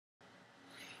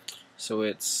So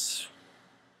it's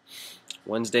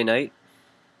Wednesday night.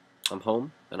 I'm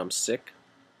home and I'm sick.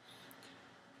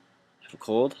 I have a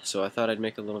cold, so I thought I'd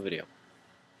make a little video.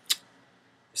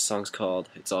 This song's called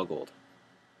It's All Gold.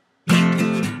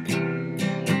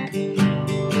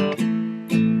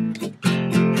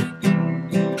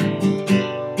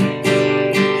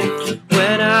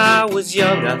 When I was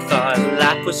young, I thought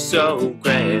life was so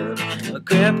grand. My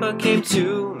grandpa came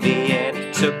to me and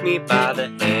he took me by the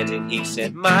hand, and he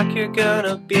said, "Mike, you're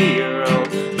gonna be your own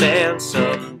man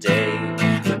someday,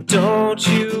 but don't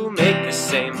you make the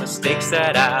same mistakes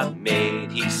that I've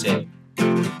made." He said,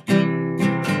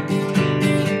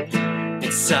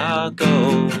 "It's all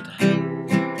gold,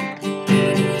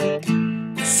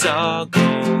 it's all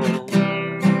gold.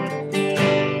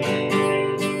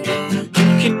 You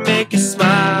can make a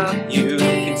smile, you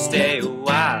can stay a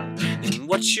while, and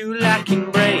what you lack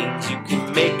in brains you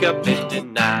can make up in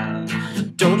denial.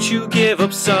 Don't you give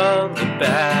up, son, the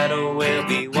battle will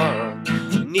be won,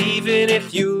 and even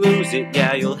if you lose it,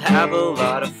 yeah, you'll have a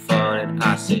lot of fun." And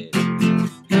I said,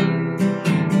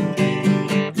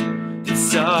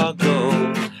 "It's all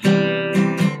gold,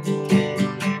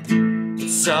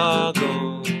 it's all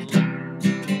gold."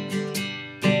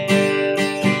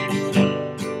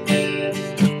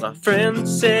 My friend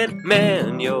said,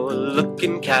 "Man, you're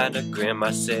looking kinda grim."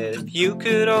 I said, "If you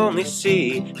could only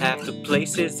see half the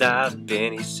places I've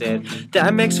been." He said,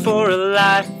 "That makes for a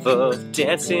life of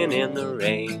dancing in the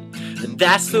rain, and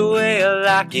that's the way I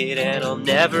like it, and I'll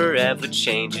never ever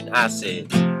change." And I said,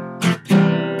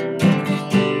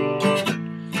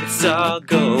 "It's all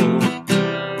gold,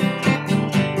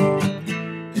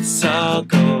 it's all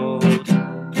gold,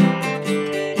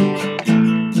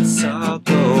 it's all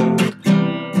gold.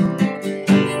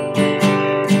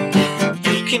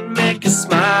 You can make a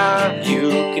smile, you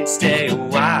can stay a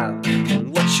while,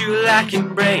 and what you lack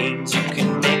in brains you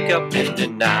can make up in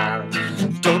denial.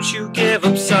 Don't you give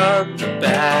up, son, the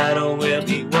battle will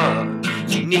be won,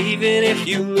 and even if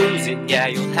you lose it, yeah,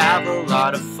 you'll have a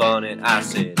lot of fun." And I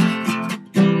said,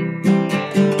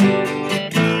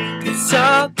 "It's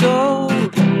all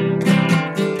gold,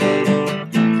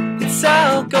 it's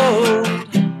all gold."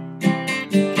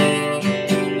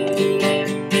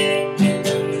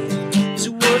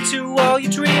 To all you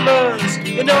dreamers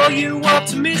and all you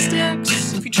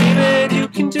optimistics, if you dream it, you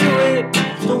can do it.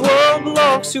 The world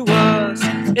belongs to us,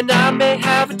 and I may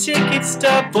have a ticket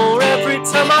stub for every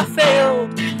time I failed,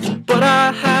 but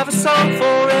I have a song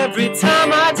for every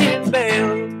time I didn't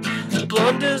bail. The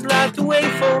blunders light the way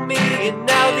for me, and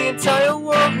now the entire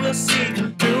world will see.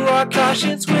 Through our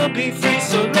conscience we'll be free,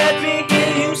 so let me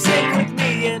hear you sing with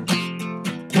me. And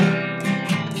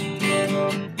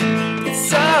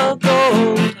it's all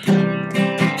gold,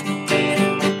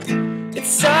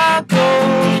 it's all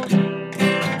gold.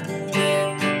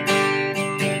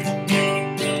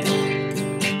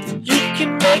 You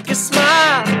can make a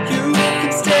smile, you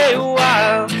can stay a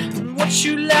while, and what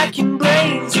you lack in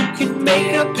brains you can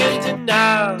make up in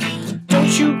denial.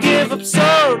 Don't you give up,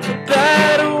 son, the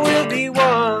battle will be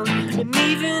won, and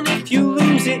even if you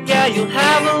lose it, yeah, you'll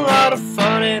have a lot of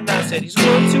fun." And I said, he's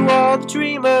one to all the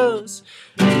dreamers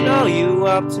and all you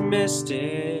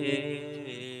optimistic.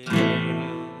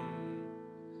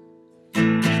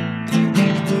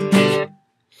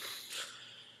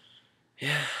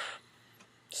 Yeah,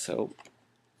 so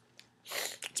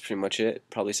that's pretty much it.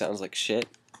 Probably sounds like shit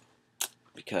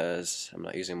because I'm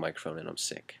not using a microphone and I'm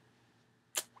sick.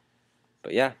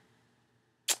 But yeah,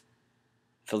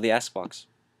 fill the ask box.